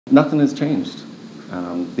Nothing has changed.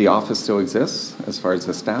 The office still exists as far as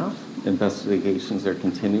the staff. Investigations are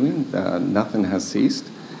continuing. Nothing has ceased.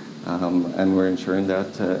 And we're ensuring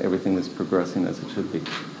that everything is progressing as it should be.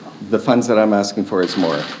 The funds that I'm asking for is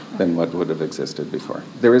more than what would have existed before.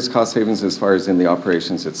 There is cost savings as far as in the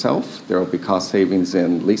operations itself. There will be cost savings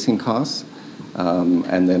in leasing costs.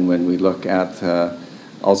 And then when we look at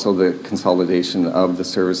also the consolidation of the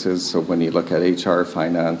services, so when you look at HR,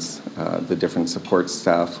 finance, the different support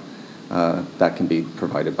staff, that can be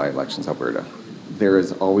provided by Elections Alberta. There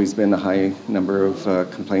has always been a high number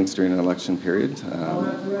of complaints during an election period.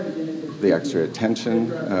 The extra attention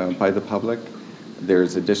by the public.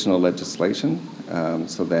 There's additional legislation,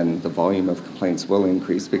 so then the volume of complaints will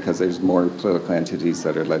increase because there's more political entities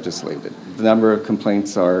that are legislated. The number of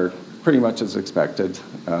complaints are pretty much as expected,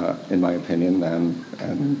 in my opinion,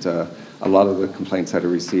 and a lot of the complaints that are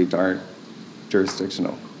received aren't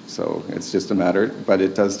jurisdictional. So it's just a matter, but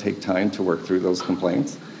it does take time to work through those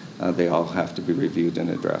complaints. They all have to be reviewed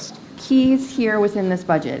and addressed. Keys here within this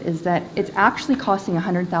budget is that it's actually costing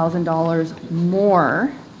 $100,000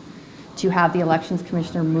 more to have the Elections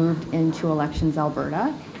Commissioner moved into Elections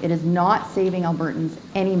Alberta. It is not saving Albertans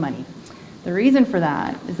any money. The reason for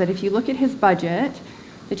that is that if you look at his budget,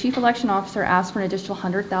 the Chief Election Officer asked for an additional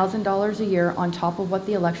 $100,000 a year on top of what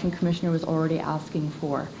the Election Commissioner was already asking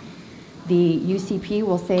for. The UCP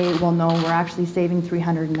will say, well, no, we're actually saving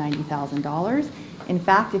 $390,000. In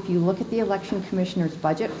fact, if you look at the Election Commissioner's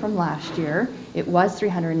budget from last year, it was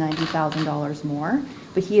 $390,000 more,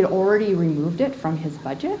 but he had already removed it from his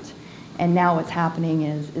budget. And now what's happening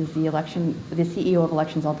is the CEO of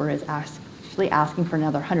Elections Alberta is actually asking for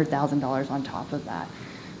another $100,000 on top of that.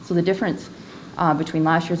 So the difference between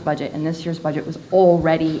last year's budget and this year's budget was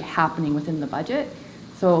already happening within the budget.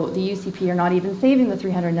 So the UCP are not even saving the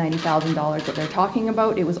 $390,000 that they're talking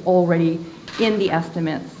about. It was already in the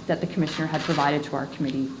estimates that the Commissioner had provided to our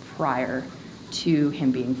committee prior to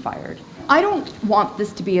him being fired. I don't want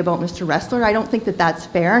this to be about Mr. Resler. I don't think that that's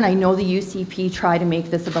fair, and I know the UCP try to make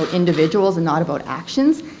this about individuals and not about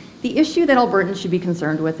actions. The issue that Albertans should be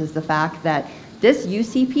concerned with is the fact that this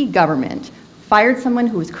UCP government fired someone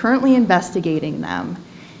who is currently investigating them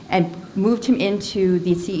and moved him into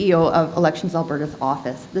the CEO of Elections Alberta's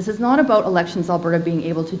office. This is not about Elections Alberta being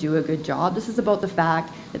able to do a good job. This is about the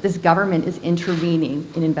fact that this government is intervening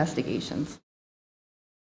in investigations.